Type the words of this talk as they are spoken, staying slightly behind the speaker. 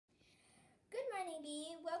morning,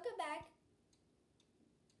 Bee. Welcome back.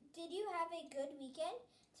 Did you have a good weekend?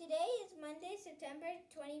 Today is Monday, September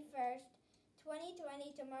 21st,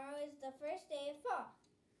 2020. Tomorrow is the first day of fall.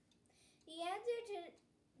 The answer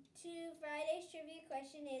to Friday's trivia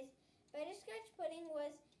question is butterscotch pudding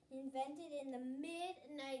was invented in the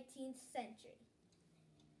mid-19th century.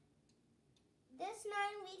 This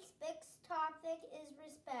 9 weeks fixed topic is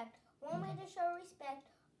respect. One way to show respect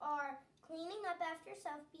are cleaning up after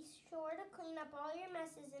yourself. Be sure to clean up all your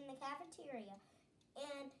messes in the cafeteria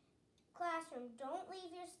and classroom. Don't leave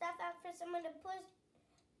your stuff out for someone else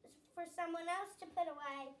to put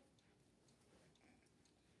away.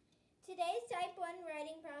 Today's type 1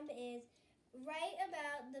 writing prompt is write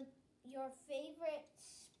about your favorite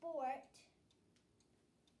sport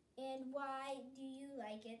and why do you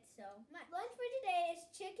like it so much. Lunch for today is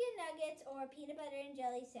chicken nuggets or peanut butter and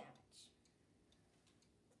jelly sandwich.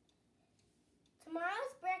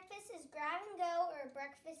 Tomorrow's breakfast is grab and go or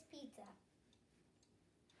breakfast pizza.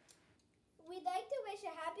 We'd like to wish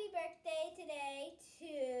a happy birthday today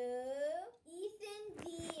to Ethan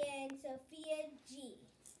D. and Sophia G.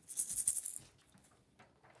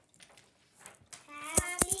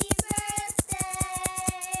 Happy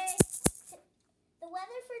birthday! The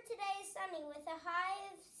weather for today is sunny with a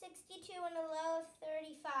high of 62 and a low of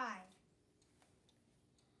 35.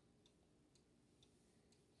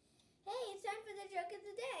 Hey, it's time for the joke of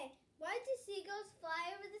the day. Why do seagulls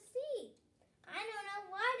fly over the sea? I don't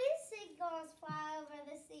know. Why do seagulls fly over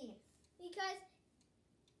the sea? Because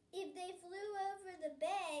if they flew over the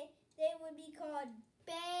bay, they would be called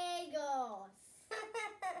bagels.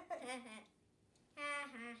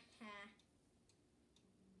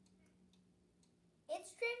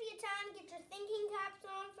 It's trivia time. Get your thinking caps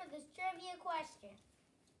on for this trivia question.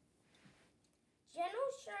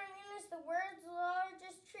 General Sherman is the world's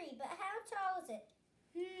largest tree, but how tall is it?